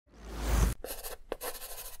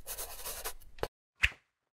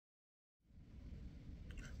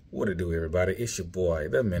What it do, everybody? It's your boy,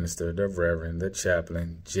 the minister, the reverend, the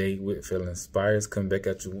chaplain, Jay Whitfield Inspires, coming back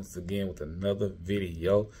at you once again with another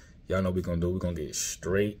video. Y'all know what we're gonna do. We're gonna get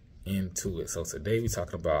straight into it. So today we're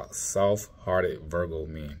talking about soft-hearted Virgo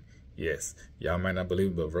men. Yes, y'all might not believe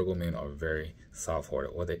it, but Virgo men are very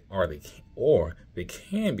soft-hearted, or they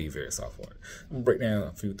can be very soft-hearted. I'm gonna break down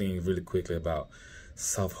a few things really quickly about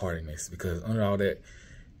soft-heartedness, because under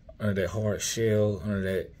that hard shell, under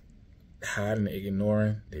that hiding and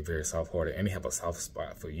ignoring, they're very soft-hearted, and they have a soft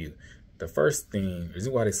spot for you. The first thing, the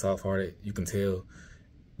reason why they're soft-hearted, you can tell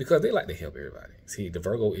because they like to help everybody. See, the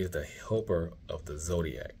Virgo is the helper of the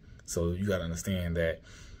zodiac. So you got to understand that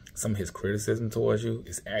some of his criticism towards you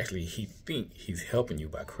is actually he think he's helping you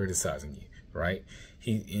by criticizing you, right?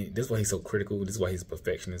 This is why he's so critical. This is why he's a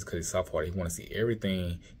perfectionist, because he's soft-hearted. He want to see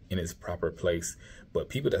everything in its proper place. But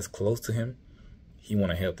people that's close to him, he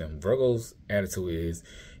want to help them. Virgo's attitude is,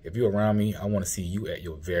 if you're around me, I want to see you at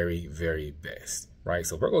your very, very best, right?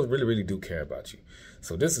 So Virgos really, really do care about you.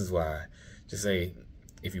 So this is why, just say,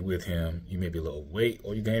 if you're with him, you may be a little weight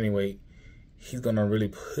or you gaining weight, he's going to really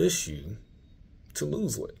push you to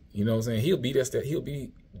lose weight. You know what I'm saying? He'll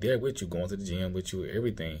be there with you, going to the gym with you,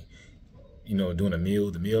 everything. You know, doing the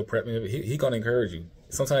meal prepping. He going to encourage you.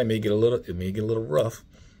 Sometimes it may get a little rough,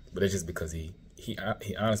 but it's just because he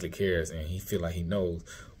honestly cares, and he feel like he knows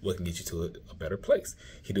what can get you to a better place.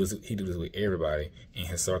 He do this with everybody in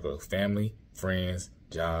his circle, family, friends,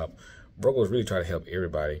 job. Virgos really try to help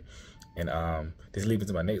everybody. And this leads me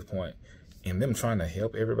to my next point. In them trying to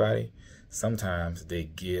help everybody, sometimes they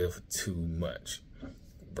give too much.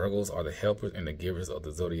 Virgos are the helpers and the givers of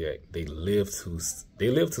the zodiac. They live to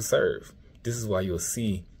serve. This is why you'll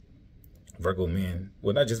see Virgo men,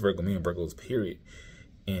 well, not just Virgo men, Virgos period,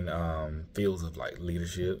 in fields of like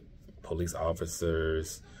leadership, police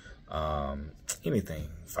officers, anything,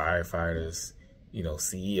 firefighters, you know,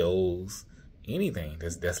 CEOs, anything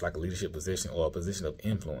that's like a leadership position or a position of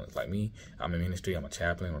influence. Like me, I'm in ministry, I'm a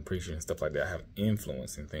chaplain, I'm a preacher and stuff like that. I have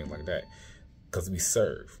influence and things like that because we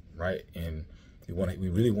serve, right? And we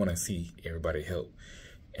really want to see everybody help.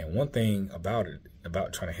 And one thing about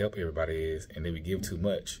trying to help everybody is, and they would give too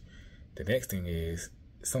much. The next thing is,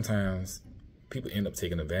 sometimes people end up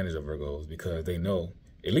taking advantage of Virgos because they know,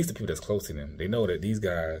 at least the people that's close to them, they know that these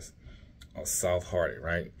guys are soft-hearted,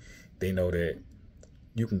 right? They know that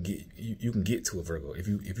you can get to a Virgo if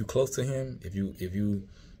you close to him, if you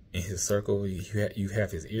in his circle, you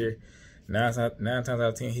have his ear. Nine times out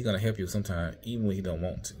of 10, he's gonna help you sometime, even when he don't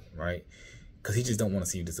want to, right? Because he just don't want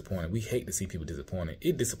to see you disappointed. We hate to see people disappointed.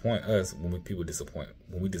 It disappoints us when we disappoint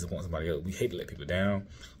somebody else. We hate to let people down.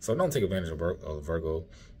 So don't take advantage of Virgo,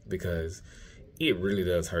 because it really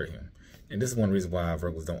does hurt him. And this is one reason why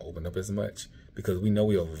Virgos don't open up as much, because we know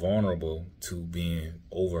we are vulnerable to being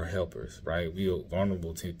over helpers, right? We are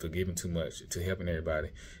vulnerable to giving too much, to helping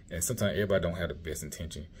everybody. And sometimes everybody don't have the best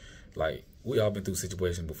intention. Like, we all been through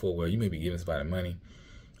situations before where you may be giving somebody money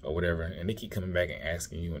or whatever, and they keep coming back and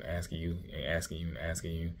asking you and asking you and asking you and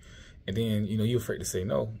asking you. And then, you know, you're afraid to say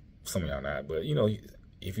no. Some of y'all not, but you know,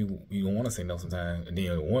 if you don't want to say no sometimes, and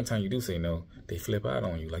then one time you do say no, they flip out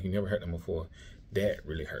on you like you never heard them before. That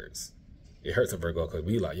really hurts. It hurts a Virgo, because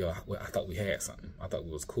we like, yo, I thought we had something. I thought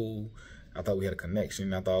we was cool. I thought we had a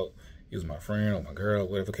connection. I thought you was my friend or my girl,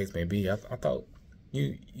 whatever the case may be. I thought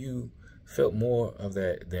you felt more of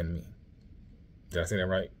that than me. Did I say that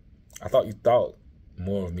right? I thought you thought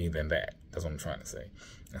more of me than that. That's what I'm trying to say.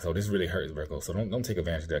 And so this really hurts Virgo. So don't take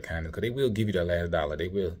advantage of that kindness, because they will give you their last dollar. They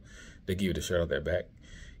give you the shirt off their back.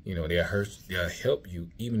 You know, they'll help you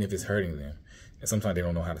even if it's hurting them. And sometimes they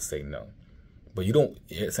don't know how to say no. But you don't,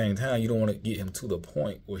 at the same time, you don't want to get him to the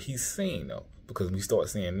point where he's saying no. Because when you start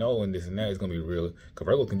saying no and this and that, it's going to be real. Because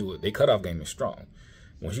Virgo can do it. Their cutoff game is strong.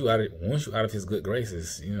 Once you out of his good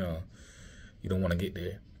graces, you know, you don't want to get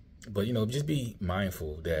there. But, you know, just be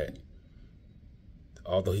mindful that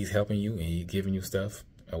although he's helping you and he's giving you stuff,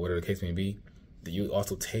 or whatever the case may be, that you're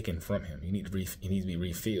also taking from him. He needs to be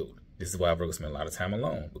refilled. This is why Virgos spend a lot of time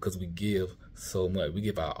alone, because we give so much. We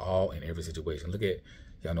give our all in every situation. Look at,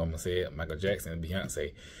 y'all know I'm going to say it, Michael Jackson and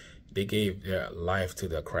Beyonce. They gave their life to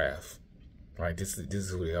their craft, right? This is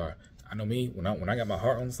who they are. I know me, when I got my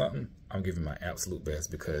heart on something, I'm giving my absolute best,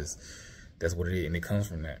 because that's what it is, and it comes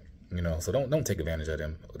from that. You know, so don't take advantage of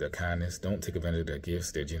them, their kindness. Don't take advantage of their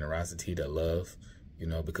gifts, their generosity, their love, you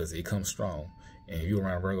know, because it comes strong. And if you're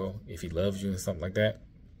around Virgo, if he loves you and something like that,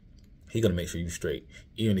 he's going to make sure you're straight,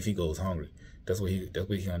 even if he goes hungry. That's what he's going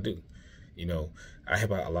to do. You know, I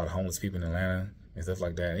help out a lot of homeless people in Atlanta and stuff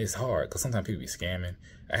like that. And it's hard, because sometimes people be scamming.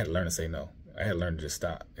 I had to learn to say no. I had to learn to just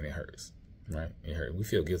stop, and it hurts, right? It hurts. We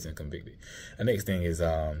feel guilty and convicted. The next thing is,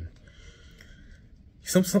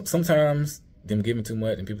 Sometimes them giving too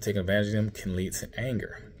much and people taking advantage of them can lead to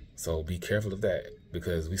anger. So be careful of that,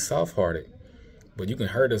 because we soft-hearted, but you can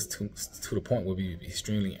hurt us to the point where we be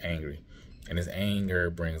extremely angry. And this anger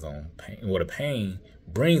brings on pain. Well, the pain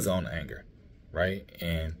brings on anger, right?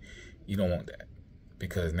 And you don't want that,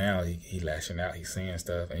 because now he lashing out, he's saying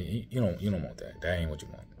stuff, and you don't want that. That ain't what you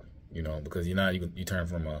want, you know, because you turn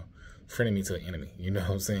from a frenemy to an enemy. You know what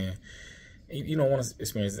I'm saying? You don't want to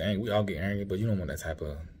experience this anger. We all get angry, but you don't want that type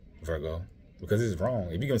of Virgo, because it's wrong.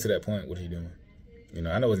 If you get to that point, what are you doing? You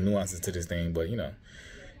know, I know there's nuances to this thing, but you know,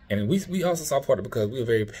 and we also soft-hearted because we are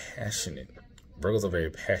very passionate. Virgos are very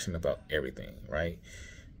passionate about everything, right?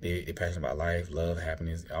 They're passionate about life, love,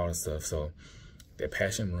 happiness, all this stuff. So their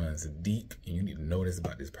passion runs deep, and you need to know this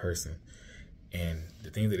about this person. And the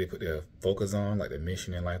things that they put their focus on, like their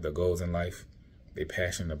mission in life, their goals in life, they're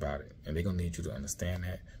passionate about it. And they're going to need you to understand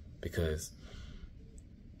that, because,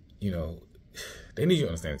 you know, they need you to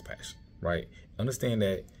understand his passion, right? Understand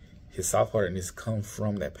that his soft-heartedness comes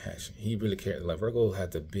from that passion. He really cares. Like, Virgo has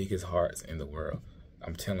the biggest hearts in the world.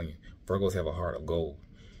 I'm telling you, Virgos have a heart of gold,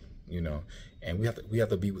 you know, and we have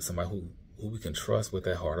to be with somebody who we can trust with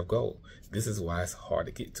that heart of gold. This is why it's hard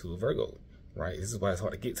to get to a Virgo, right? This is why it's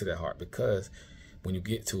hard to get to that heart, because when you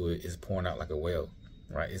get to it, it's pouring out like a well,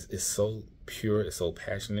 right? It's so pure, it's so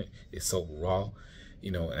passionate, it's so raw,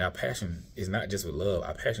 you know. And our passion is not just with love.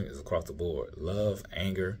 Our passion is across the board: love,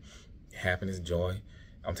 anger, happiness, joy.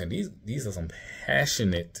 I'm telling you, these are some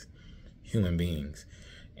passionate human beings,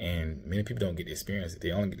 and many people don't get to experience it.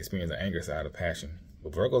 They only get to experience the anger side of passion.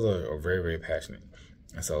 But Virgos are very, very passionate,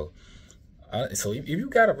 and so if you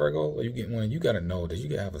got a Virgo or you get one, you got to know that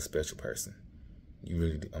you have a special person. You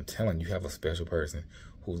really do. I'm telling you, you have a special person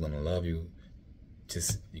who's gonna love you.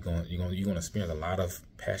 Just you're gonna experience a lot of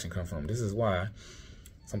passion come from him. This is why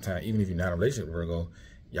sometimes, even if you're not in a relationship with Virgo,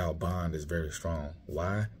 y'all bond is very strong.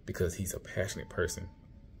 Why? Because he's a passionate person.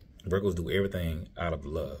 Virgos do everything out of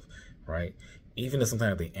love, right? Even if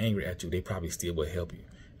sometimes they're angry at you, they probably still will help you.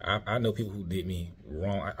 I know people who did me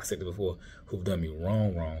wrong. I said it before, who've done me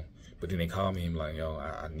wrong, but then they call me and be like, yo,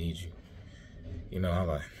 I need you. You know, I'm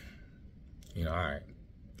like, you know, all right.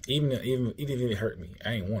 Even if it hurt me,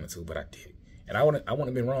 I ain't wanted to, but I did. And I wouldn't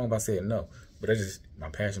have been wrong if I said no. But that's just my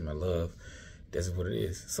passion, my love. That's what it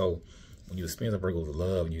is. So when you experience a Virgo's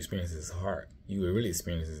love and you experience his heart, you really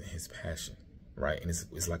experience his passion, right? And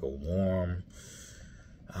it's like a warm,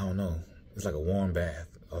 I don't know, it's like a warm bath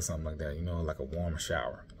or something like that, you know, like a warm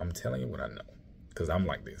shower. I'm telling you what I know, because I'm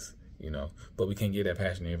like this, you know. But we can't give that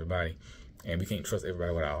passion to everybody, and we can't trust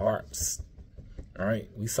everybody with our hearts. All right,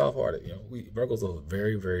 we soft-hearted, you know. Virgos are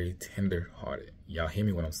very, very tender-hearted. Y'all hear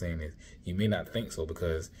me when I'm saying this. You may not think so,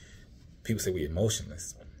 because people say we're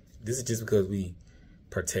emotionless. This is just because we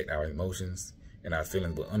protect our emotions and our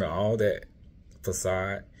feelings. But under all that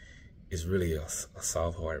facade is really a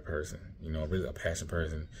soft-hearted person, you know, really a passionate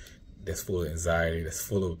person that's full of anxiety, that's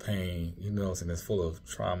full of pain, you know what I'm saying, that's full of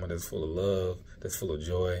trauma, that's full of love, that's full of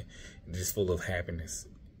joy, and just full of happiness.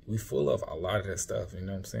 We full of a lot of that stuff, you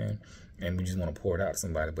know what I'm saying? And we just want to pour it out to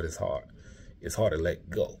somebody, but it's hard. It's hard to let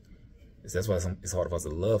go. That's why it's hard for us to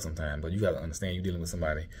love sometimes. But you got to understand, you're dealing with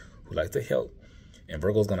somebody who likes to help. And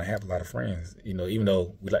Virgo's going to have a lot of friends. You know, even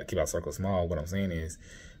though we like to keep our circle small, what I'm saying is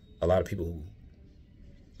a lot of people who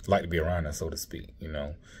like to be around us, so to speak, you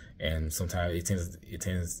know. And sometimes we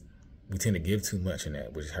tend to give too much in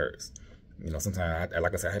that, which hurts. You know, sometimes,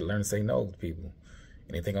 like I said, I had to learn to say no to people.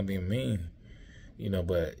 And they think I'm being mean, you know,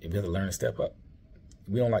 but we have to learn to step up.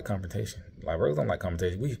 We don't like confrontation. Like, Virgos don't like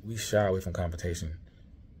confrontation. We shy away from confrontation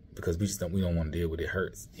because we don't want to deal with it. It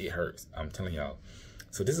hurts. It hurts. I'm telling y'all.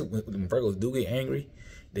 So this is when Virgos do get angry.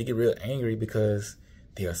 They get real angry because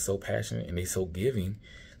they are so passionate and they so giving.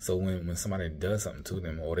 So when somebody does something to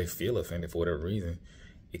them or they feel offended for whatever reason,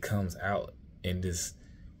 it comes out in this,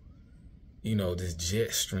 you know, this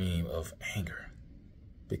jet stream of anger.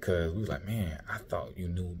 Because we was like, man, I thought you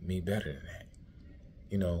knew me better than that.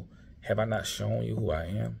 You know, have I not shown you who I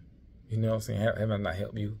am? You know what I'm saying? Have I not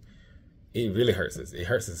helped you? It really hurts us. It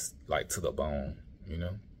hurts us like to the bone, you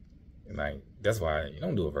know? And like, that's why you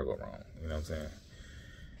don't do a Virgo wrong, you know what I'm saying?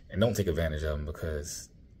 And don't take advantage of them, because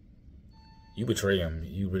you betray them,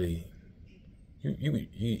 you really,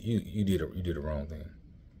 you did a wrong thing.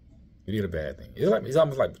 You did a bad thing. It's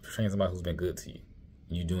almost like betraying somebody who's been good to you.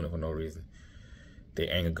 And you doing it for no reason.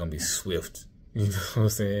 Their anger gonna be swift. You know what I'm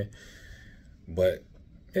saying? But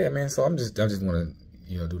yeah, man. So I just want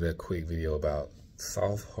to, you know, do that quick video about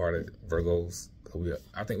soft-hearted Virgos.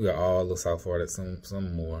 I think we are all a little soft-hearted.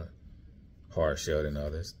 Some more hard-shelled than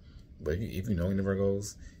others. But if you know any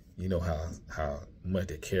Virgos, you know how much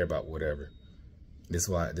they care about whatever. This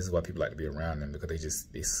is why people like to be around them, because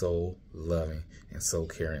they're so loving and so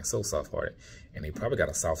caring, so soft-hearted, and they probably got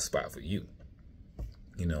a soft spot for you.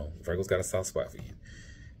 You know, Virgo's got a soft spot for you.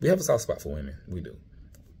 We have a soft spot for women. We do.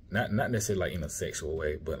 Not necessarily like in a sexual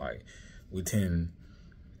way, but like we tend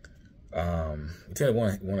to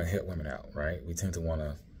want to help women out, right? We tend to want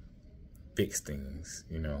to fix things,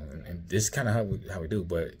 you know, and this is kind of how we do.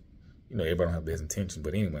 But you know, everybody don't have best intention.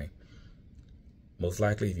 But anyway, most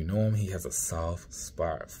likely, if you know him, he has a soft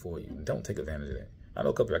spot for you. Don't take advantage of that. I know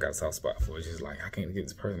a couple I got a soft spot for. It's just like, I can't get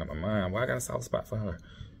this person out of my mind. Why I got a soft spot for her?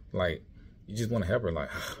 Like, you just want to help her. Like,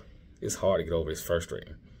 it's hard to get over. It's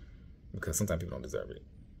frustrating because sometimes people don't deserve it.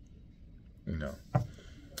 You know,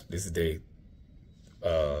 this is day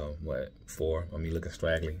 4 of me looking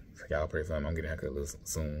straggly. So y'all pray for him. I'm getting a haircut a little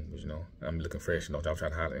soon, but you know, I'm looking fresh. You know, y'all try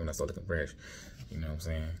to holler when I start looking fresh. You know what I'm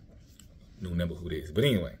saying? New number who this. But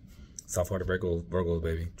anyway, soft-hearted Virgos,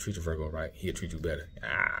 baby. Treat your Virgo right. He'll treat you better.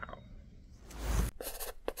 Ow.